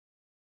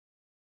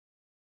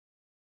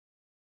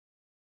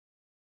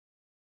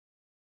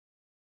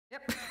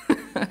Yep.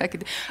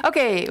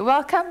 Okay,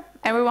 welcome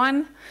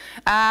everyone.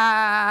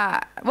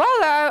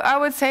 I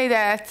would say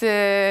that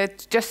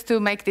just to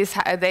make this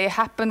day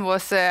happen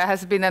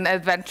has been an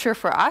adventure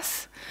for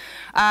us.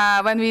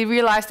 When we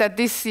realized that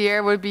this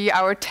year would be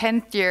our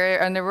 10th year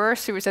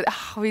anniversary, we said,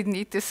 we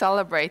need to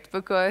celebrate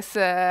because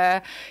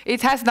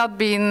it has not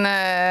been,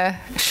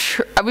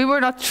 we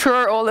were not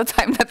sure all the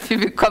time that we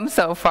would come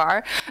so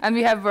far. And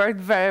we have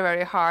worked very,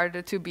 very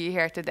hard to be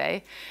here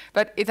today.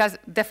 But it has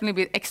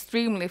definitely been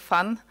extremely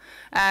fun.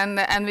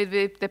 And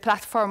with the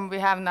platform we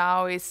have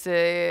now is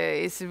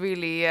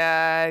really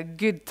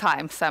good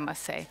times, I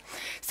must say.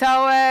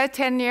 So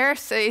 10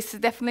 years is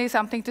definitely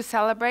something to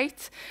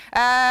celebrate.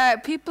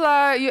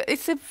 People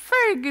it's a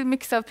very good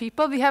mix of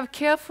people. We have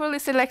carefully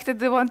selected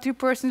the 1-2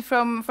 persons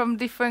from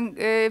different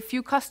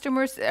few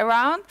customers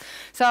around.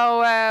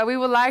 So we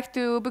would like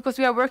to, because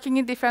we are working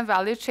in different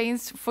value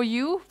chains for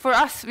you. For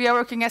us, we are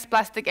working as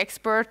plastic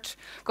experts,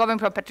 going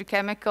from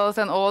petrochemicals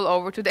and all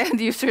over to the end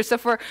users.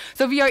 So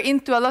we are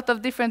into a lot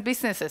of different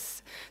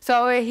businesses.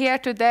 So here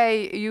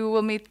today, you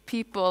will meet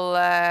people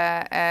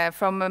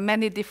from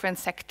many different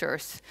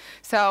sectors.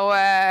 So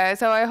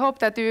I hope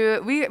that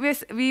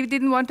we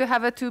didn't want to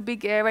have a too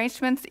big arrangements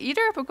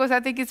either, because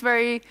I think it's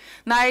very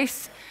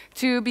nice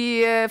to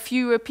be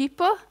fewer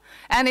people.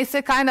 And it's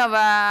a kind of,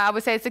 I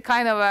would say, it's a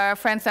kind of a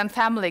friends and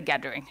family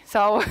gathering.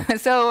 So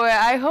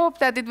I hope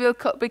that it will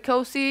be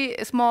cozy,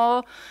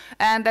 small,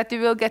 and that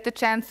you will get the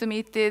chance to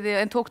meet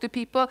and talk to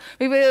people.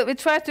 We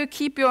try to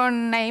keep your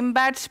name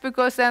badge,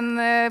 because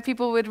then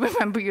people would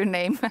remember your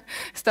name.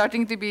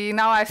 Starting to be,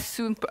 now I'm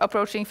soon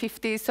approaching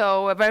 50,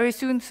 so very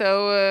soon.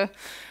 So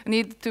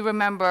need to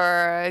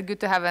remember, good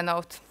to have a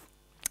note.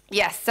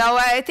 Yes, so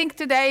I think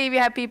today we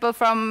have people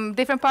from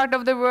different parts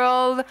of the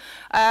world,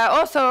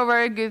 also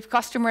very good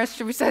customers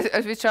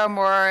which are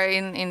more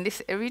in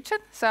this region.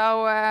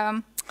 So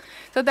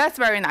that's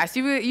very nice.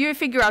 You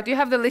figure out, you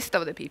have the list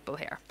of the people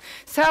here.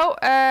 So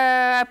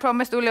I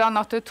promised Ulian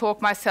not to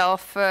talk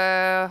myself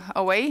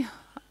away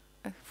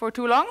for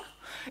too long.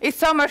 It's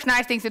so much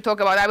nice things to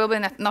talk about. I will be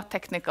not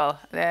technical.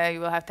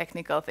 You will have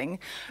technical thing.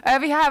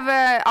 We have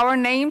our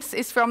names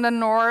is from the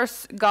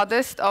Norse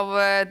goddess of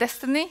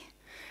destiny.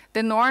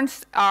 The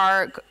Norns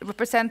are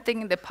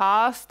representing the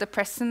past, the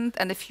present,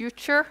 and the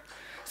future.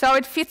 So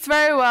it fits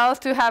very well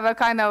to have a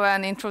kind of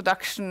an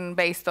introduction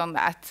based on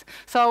that.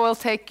 So we'll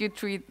take you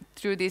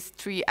through these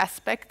 3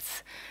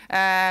 aspects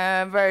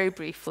very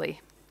briefly.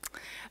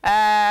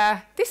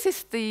 This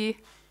is the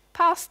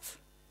past.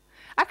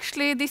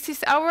 Actually, this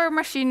is our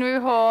machinery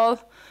hall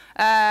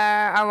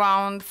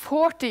around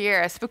 40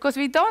 years, because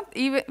we don't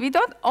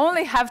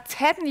only have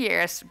 10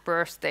 years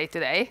birthday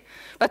today,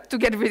 but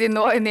together with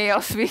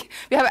Ineos, we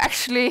have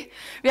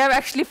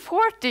actually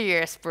 40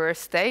 years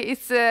birthday.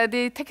 It's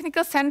the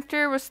technical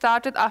center was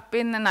started up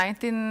in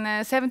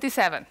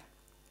 1977.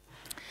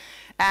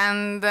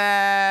 And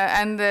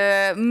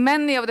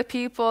many of the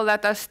people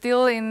that are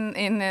still in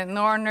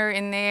Norner,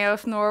 in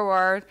Ineos,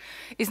 Norward,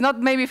 is not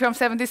maybe from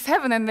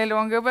 77 any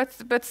longer,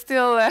 but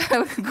still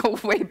go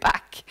way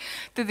back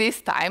to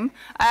this time.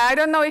 I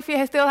don't know if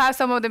we still have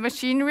some of the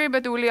machinery,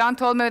 but Ulian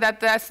told me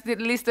that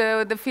at least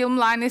the film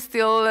line is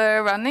still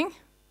running.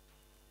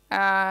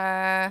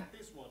 Not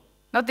this one.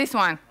 Not this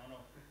one?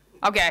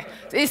 No. Okay,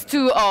 it's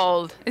too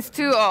old. It's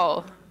too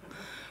old.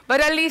 But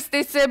at least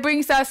this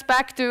brings us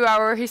back to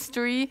our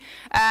history.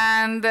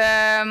 And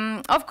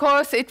of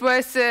course, it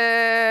was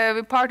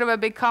part of a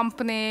big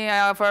company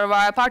for a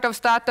while, part of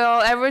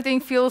Statoil. Everything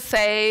feels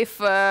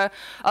safe, a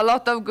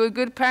lot of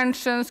good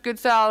pensions, good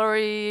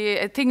salary,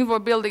 things were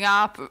building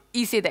up,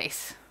 easy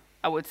days,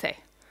 I would say.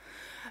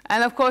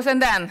 And of course,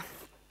 and then,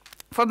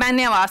 for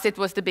many of us, it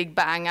was the big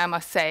bang, I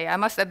must say. I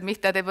must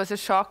admit that it was a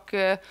shock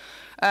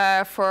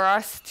for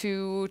us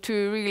to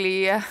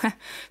really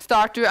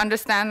start to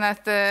understand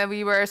that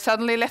we were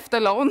suddenly left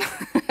alone,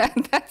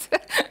 and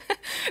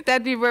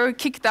that we were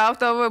kicked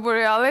out of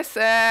Borealis.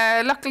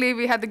 Luckily,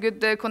 we had a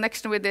good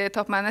connection with the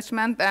top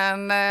management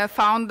and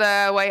found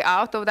a way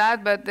out of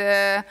that, but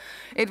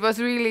it was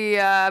really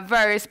a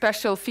very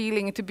special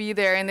feeling to be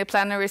there in the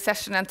plenary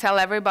session and tell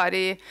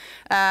everybody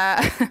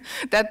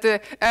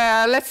that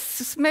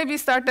let's maybe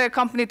start a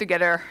company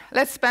together.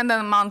 Let's spend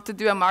a month to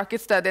do a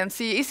market study and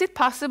see, is it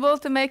possible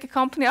to make a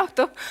company out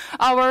of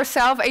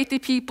ourselves, 80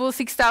 people,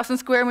 6,000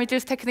 square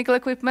meters, technical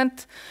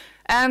equipment.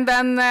 And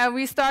then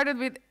we started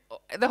with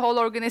the whole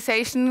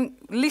organization,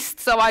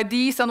 lists of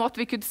ideas on what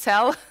we could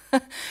sell.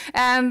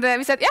 And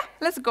we said, yeah,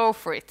 let's go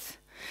for it.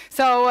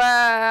 So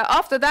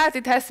after that,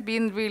 it has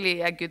been really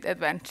a good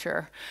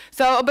adventure.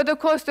 So, but of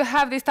course, to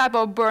have this type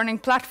of burning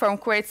platform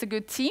creates a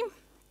good team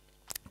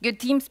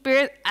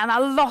spirit, and a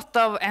lot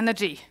of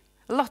energy,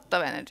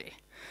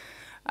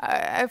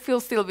 I feel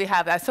still we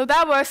have that. So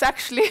that was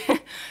actually,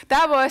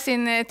 that was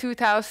in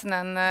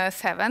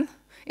 2007,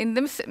 in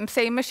the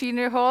same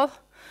machinery hall,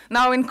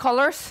 now in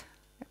colors,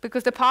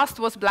 because the past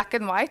was black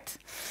and white.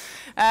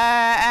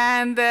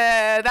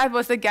 That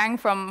was the gang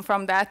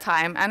from that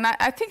time. And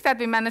I think that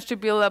we managed to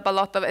build up a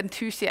lot of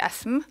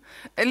enthusiasm,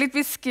 a little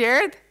bit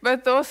scared,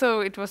 but also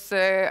it was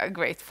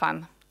great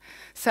fun.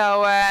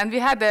 So, and we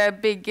had a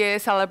big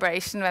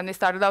celebration when we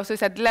started out. So we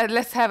said,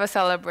 let's have a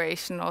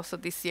celebration also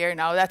this year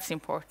now. That's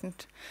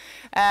important.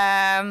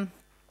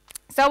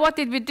 So what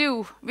did we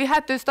do? We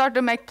had to start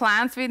to make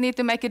plans. We need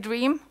to make a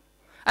dream.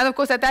 And of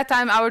course, at that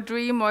time, our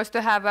dream was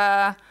to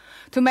have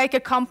to make a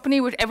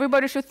company which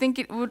everybody should think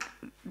it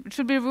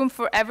should be room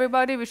for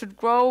everybody. We should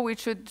grow. We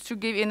should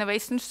give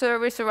innovation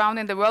service around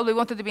in the world. We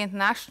wanted to be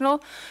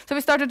international. So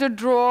we started to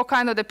draw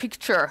kind of the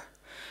picture.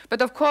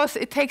 But of course,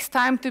 it takes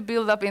time to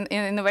build up in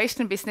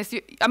innovation business.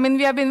 I mean,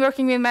 we have been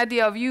working with many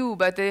of you,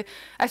 but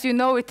as you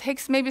know, it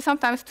takes maybe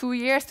sometimes 2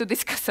 years to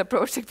discuss a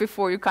project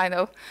before you kind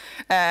of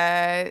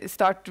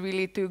start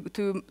really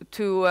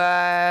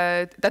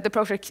that the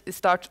project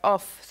starts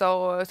off.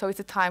 So it's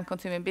a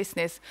time-consuming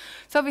business.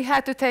 So we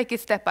had to take it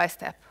step by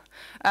step.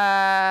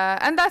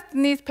 And that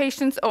needs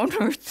patient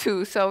owner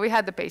too. So we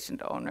had the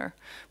patient owner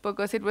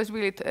because it was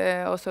really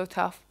also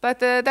tough. But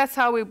that's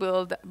how we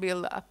build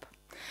up.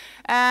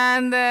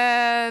 And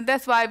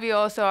that's why we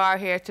also are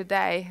here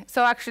today.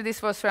 So actually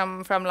this was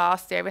from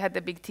last year. We had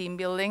the big team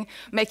building,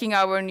 making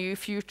our new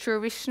future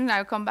vision.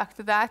 I'll come back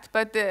to that.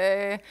 But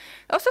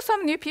also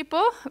some new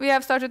people. We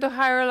have started to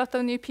hire a lot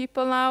of new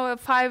people now,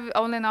 5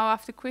 only now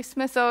after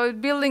Christmas. So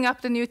building up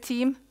the new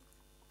team.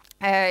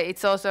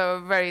 It's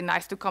also very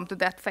nice to come to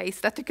that phase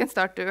that you can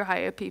start to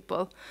hire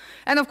people.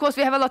 And of course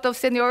we have a lot of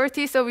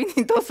seniority, so we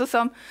need also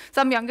some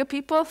younger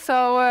people.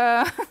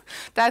 So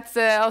that's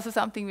also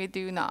something we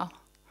do now.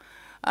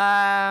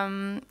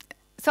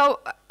 So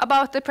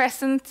about the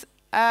present,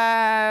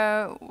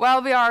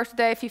 well, we are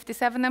today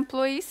 57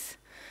 employees.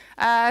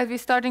 We're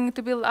starting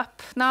to build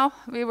up now.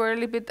 We were a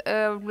little bit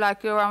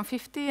like around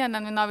 50, and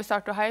then now we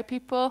start to hire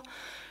people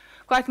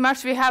quite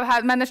much. We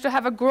have managed to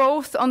have a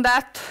growth on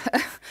that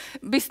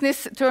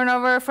business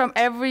turnover from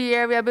every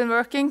year we have been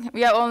working.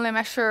 We have only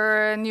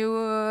measured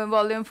new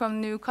volume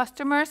from new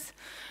customers,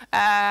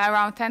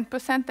 around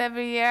 10%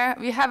 every year.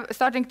 We have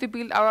starting to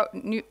build our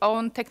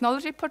own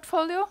technology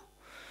portfolio.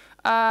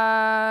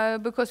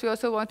 Because we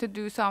also want to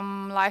do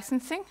some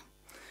licensing.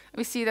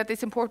 We see that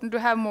it's important to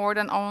have more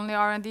than only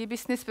R&D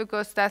business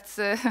because that's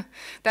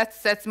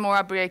more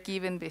a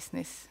break-even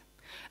business.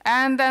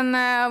 And then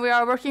we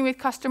are working with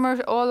customers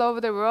all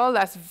over the world.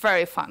 That's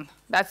very fun.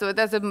 That's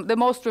the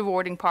most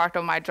rewarding part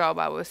of my job,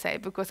 I would say,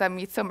 because I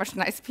meet so much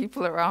nice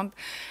people around,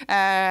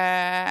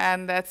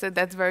 and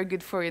that's very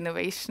good for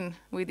innovation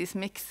with this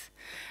mix.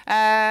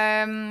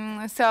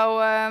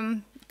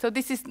 So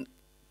this is,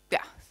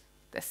 yeah,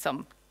 there's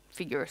some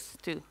figures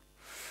too.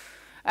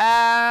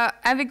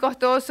 And we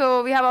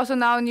have also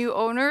now new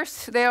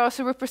owners. They are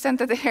also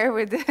represented here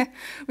with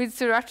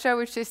Sriracha,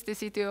 which is the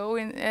CTO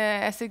in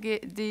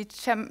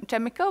SEG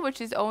Chemical,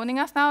 which is owning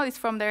us now. It's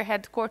from their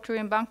headquarters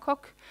in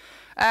Bangkok.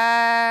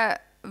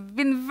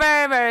 Been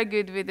very, very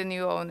good with the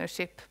new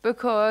ownership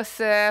because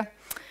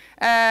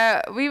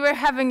we were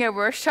having a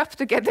workshop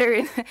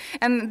together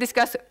and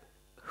discuss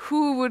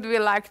who would we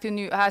like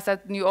to as a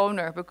new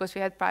owner, because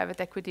we had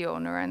private equity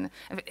owner, and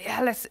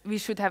yeah, we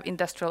should have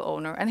industrial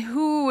owner, and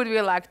who would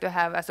we like to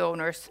have as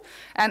owners?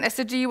 And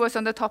SEG was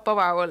on the top of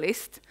our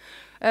list.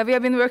 We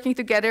have been working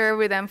together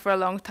with them for a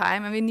long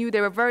time, and we knew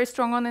they were very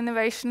strong on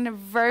innovation,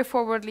 very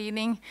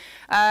forward-leaning,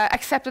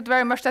 accepted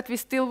very much that we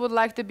still would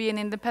like to be an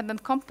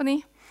independent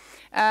company.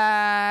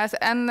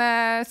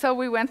 So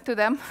we went to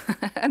them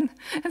and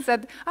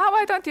said,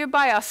 why don't you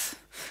buy us?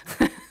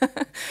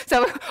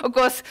 So, of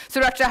course,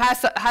 Sriracha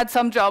has had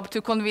some job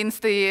to convince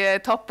the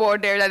top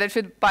board there that they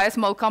should buy a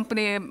small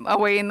company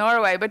away in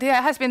Norway, but it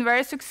has been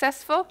very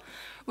successful.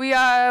 We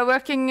are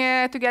working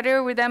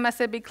together with them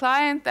as a big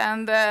client,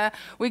 and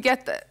we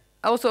get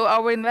also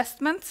our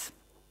investments,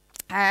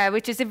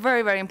 which is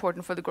very, very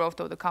important for the growth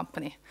of the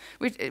company,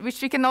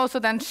 which we can also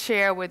then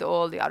share with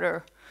all the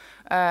other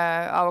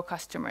our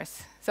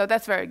customers. So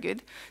that's very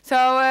good.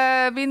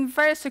 So been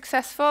very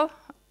successful.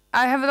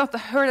 I have not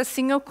heard a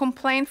single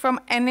complaint from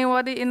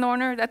anybody in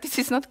Norner that this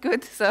is not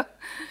good. So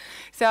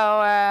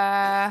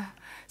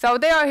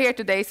they are here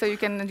today, so you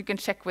can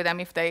check with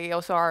them if they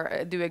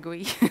also do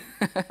agree.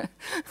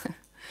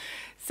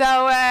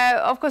 So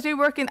of course we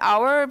work in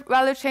our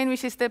value chain,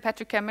 which is the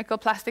petrochemical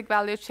plastic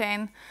value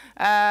chain.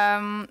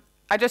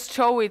 I just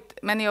show it.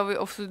 Many of you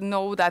also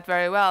know that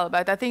very well,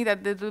 but I think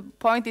that the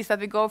point is that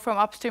we go from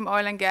upstream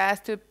oil and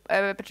gas to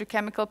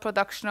petrochemical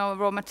production of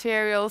raw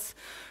materials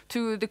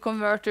to the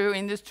converter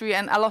industry,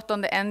 and a lot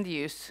on the end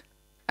use.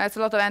 There's a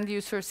lot of end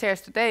users here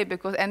today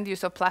because end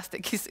use of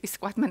plastic is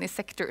quite many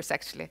sectors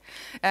actually.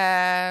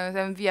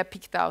 And we have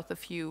picked out a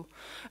few.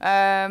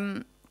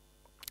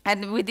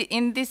 And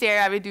in this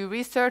area, we do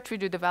research, we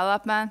do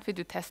development, we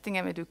do testing,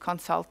 and we do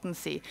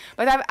consultancy.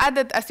 But I've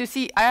added, as you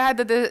see, I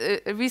added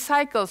the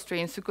recycle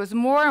streams because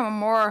more and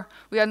more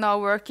we are now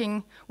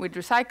working with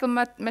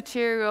recycled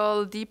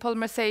material,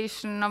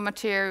 depolymerization of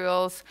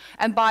materials,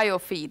 and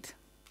biofeed.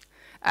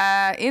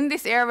 In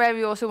this area,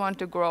 we also want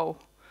to grow.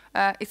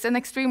 It's an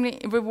extremely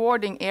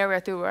rewarding area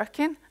to work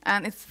in,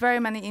 and it's very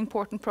many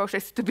important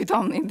projects to be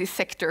done in this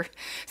sector.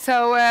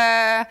 So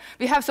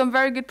we have some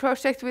very good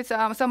projects with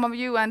some of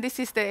you, and this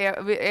is the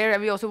area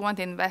we also want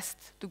to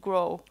invest to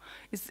grow.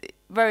 It's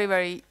very,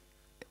 very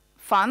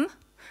fun.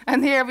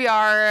 And here we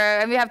are,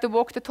 and we have to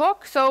walk the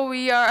talk. So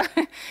we are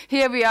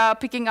here. We are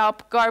picking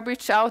up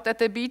garbage out at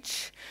the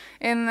beach,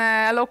 in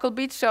a local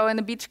beach, so in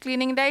a beach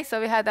cleaning day. So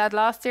we had that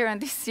last year and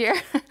this year.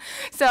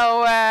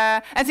 So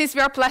and since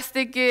we are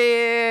plastic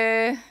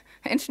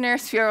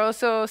engineers, we are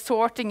also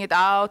sorting it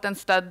out and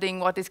studying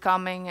what is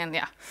coming, and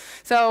yeah.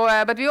 So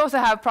but we also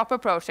have proper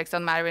projects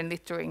on marine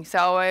littering.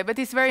 So but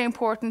it's very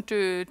important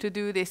to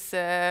do this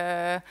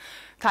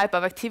type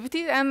of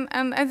activity, and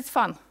it's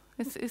fun.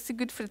 It's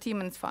good for the team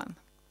and it's fun.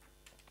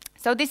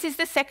 So this is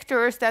the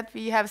sectors that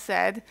we have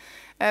said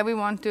we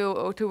want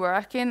to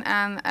work in,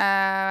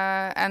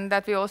 and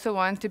that we also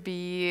want to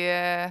be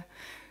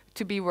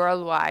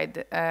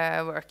worldwide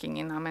working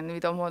in. I mean, we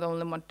don't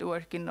only want to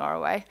work in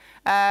Norway.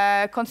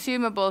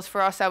 Consumables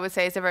for us, I would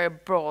say, is a very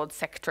broad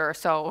sector.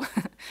 So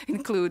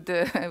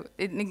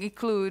it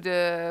include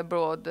a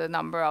broad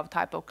number of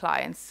type of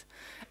clients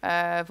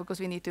because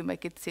we need to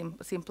make it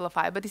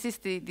simplified. But this is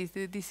the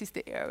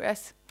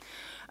areas.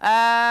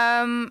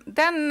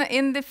 Then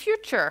in the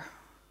future,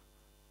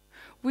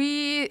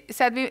 we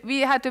said we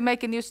had to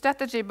make a new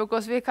strategy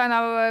because we kind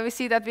of we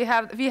see that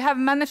we have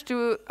managed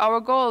to our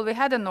goal. We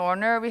had a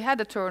Norner, we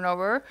had a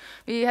turnover,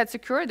 we had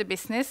secured the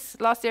business.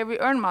 Last year we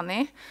earned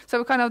money, so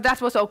we kind of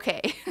that was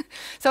okay.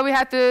 So we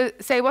had to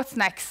say what's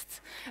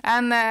next,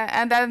 and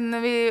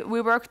then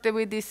we worked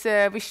with this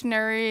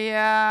visionary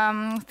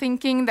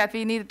thinking that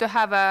we needed to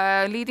have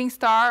a leading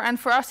star, and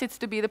for us it's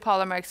to be the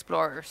polymer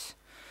explorers.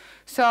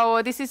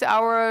 So this is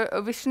our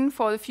vision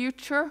for the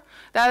future.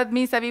 That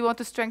means that we want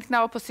to strengthen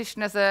our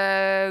position as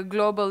a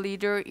global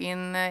leader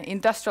in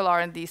industrial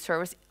R&D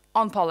service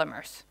on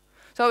polymers.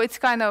 So it's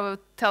kind of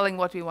telling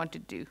what we want to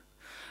do.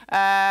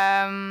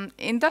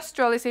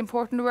 Industrial is an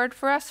important word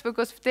for us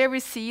because there we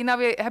see, now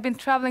we have been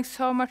traveling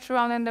so much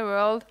around in the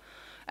world,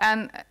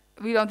 and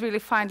we don't really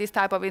find this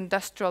type of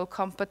industrial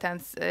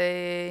competence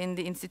in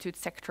the institute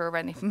sector or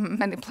many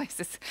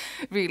places,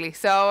 really.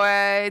 So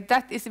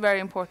that is very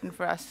important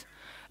for us.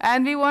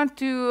 And we want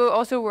to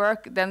also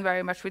work then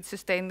very much with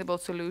sustainable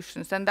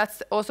solutions. And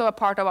that's also a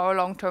part of our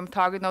long-term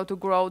target now, to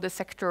grow the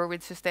sector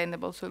with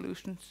sustainable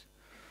solutions.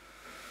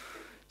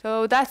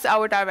 So that's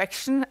our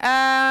direction.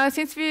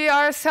 Since we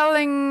are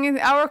selling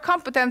our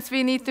competence,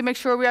 we need to make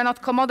sure we are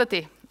not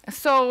commodity.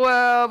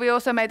 So we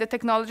also made a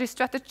technology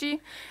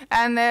strategy,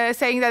 and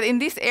saying that in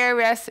these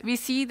areas, we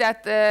see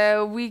that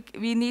we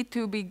need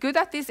to be good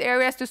at these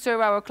areas to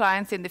serve our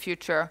clients in the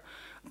future.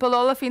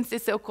 Polyolefins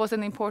is of course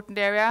an important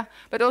area,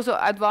 but also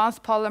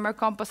advanced polymer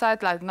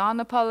composite like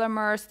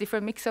nanopolymers,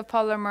 different mix of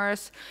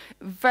polymers,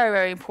 very,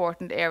 very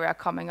important area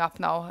coming up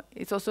now.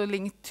 It's also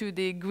linked to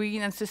the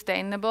green and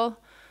sustainable,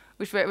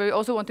 which we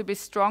also want to be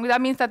strong.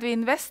 That means that we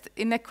invest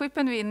in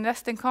equipment, we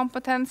invest in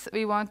competence,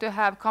 we want to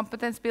have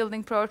competence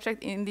building projects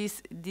in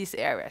these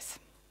areas.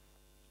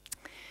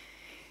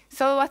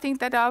 So I think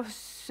that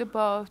was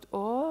about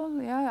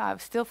all. Yeah, I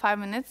have still 5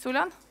 minutes,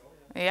 Ulan.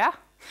 Yeah.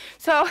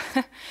 So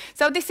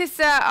this is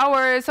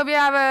so we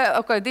have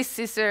okay, this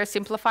is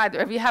simplified.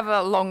 We have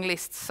a long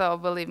list, so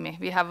believe me,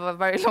 we have a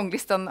very long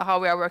list on how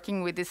we are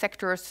working with the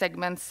sector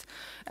segments,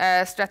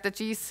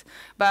 strategies,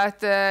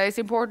 but it's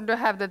important to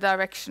have the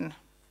direction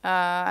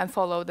and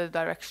follow the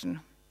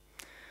direction.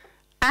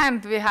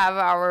 And we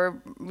are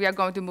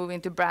going to move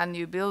into brand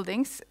new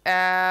buildings.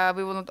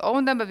 We will not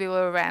own them, but we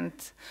will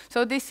rent.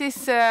 So this is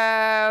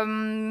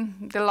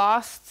the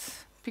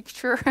last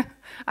picture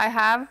I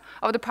have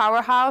of the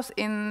powerhouse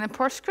in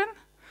Porsgrunn.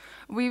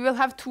 We will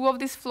have 2 of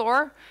this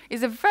floor.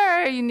 It's a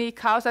very unique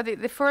house.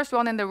 The first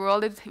one in the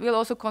world. It will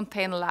also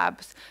contain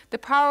labs. The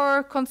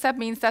power concept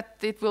means that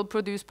it will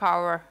produce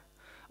power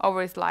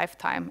over its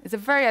lifetime. It's a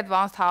very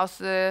advanced house,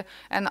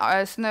 and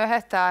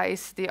Snøhetta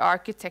is the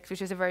architect,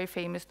 which is a very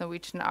famous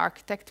Norwegian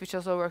architect, which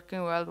is also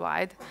working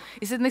worldwide.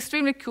 It's an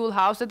extremely cool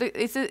house.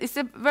 It's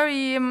a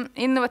very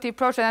innovative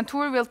project, and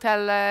Tor will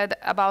tell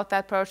about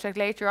that project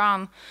later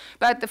on.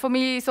 But for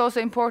me, it's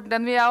also important,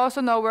 and we are also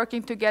now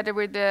working together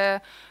with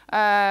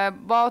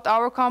both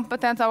our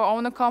competence, our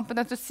own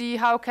competence, to see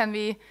how can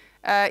we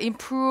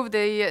improve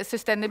the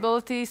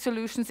sustainability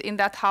solutions in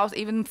that house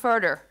even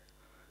further.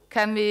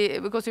 Can we,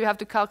 because we have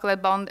to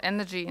calculate bond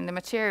energy in the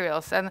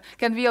materials, and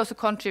can we also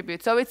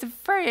contribute? So it's a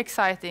very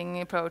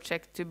exciting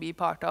project to be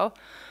part of.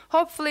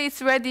 Hopefully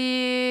it's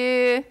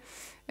ready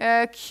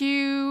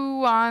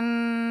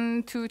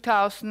Q1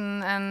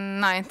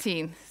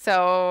 2019.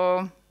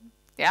 So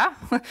yeah,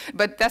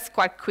 but that's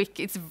quite quick.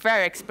 It's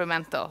very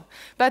experimental.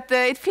 But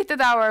it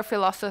fitted our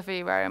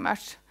philosophy very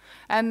much.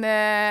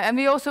 And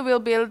we also will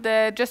build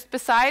just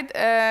beside.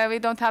 We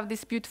don't have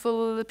this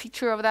beautiful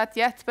picture of that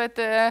yet, but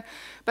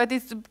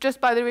it's just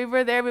by the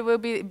river there. We will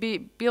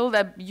build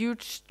a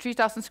huge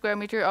 3,000 square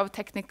meter of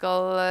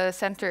technical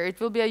center. It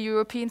will be a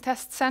European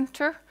test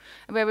center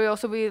where we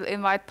also will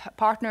invite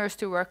partners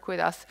to work with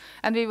us,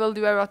 and we will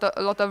do a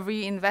lot of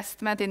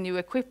reinvestment in new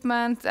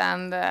equipment,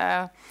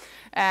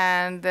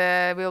 and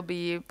will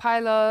be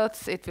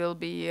pilots. It will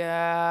be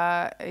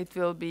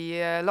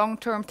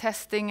long-term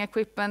testing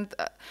equipment.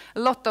 A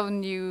lot of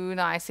new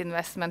nice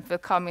investment will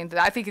come into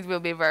that. I think it will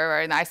be very,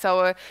 very nice.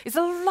 So it's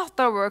a lot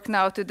of work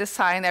now to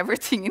design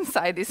everything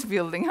inside this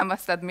building, I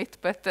must admit,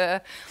 but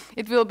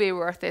it will be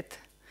worth it.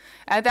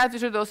 That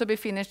should also be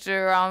finished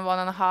around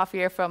 1.5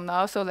 years from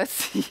now. So let's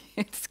see.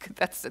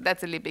 That's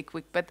a little bit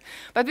quick, but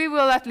we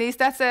will at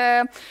least.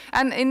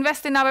 And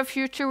invest in our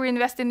future. We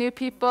invest in new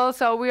people.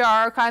 So we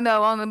are kind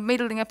of on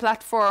building a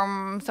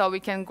platform so we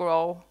can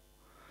grow.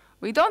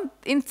 We don't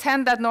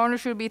intend that Norner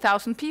should be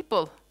 1,000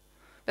 people,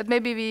 but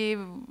maybe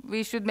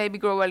we should maybe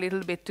grow a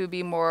little bit to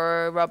be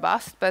more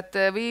robust. But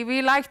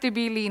we like to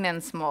be lean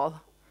and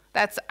small.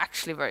 That's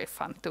actually very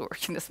fun to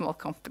work in a small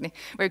company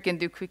where you can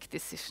do quick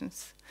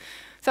decisions.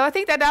 So I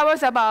think that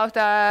was about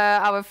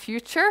our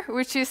future,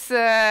 which is,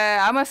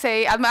 I must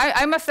say,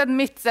 I must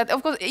admit that,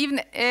 of course,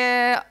 even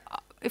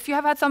if you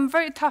have had some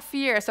very tough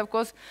years, of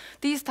course,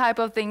 these type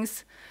of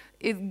things,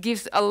 it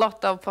gives a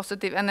lot of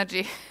positive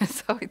energy.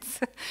 So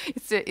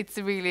it's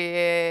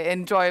really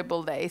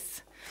enjoyable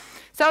days.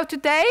 So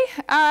today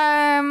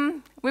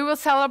we will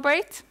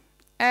celebrate,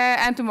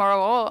 and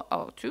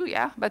tomorrow too,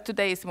 yeah. But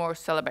today is more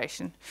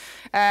celebration.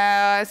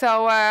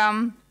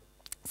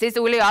 Since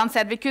Ole Jan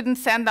said we couldn't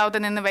send out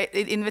an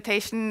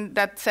invitation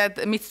that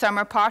said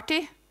midsummer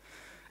party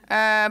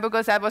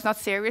because that was not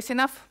serious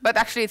enough. But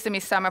actually, it's a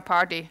midsummer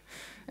party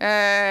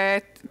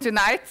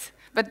tonight.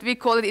 But we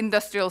call it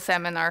industrial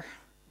seminar.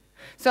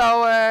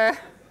 So,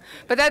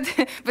 but I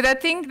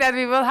think that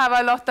we will have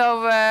a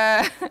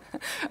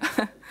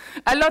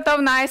lot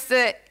of nice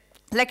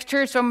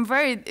lectures from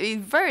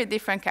very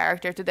different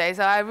characters today.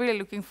 So I'm really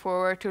looking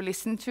forward to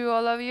listen to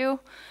all of you.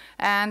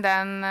 And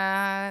then,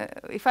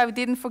 if I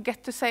didn't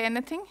forget to say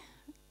anything,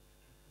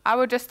 I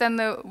would just then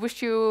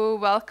wish you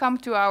welcome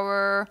to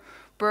our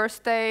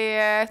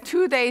birthday,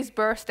 2 days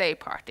birthday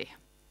party.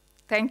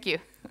 Thank you.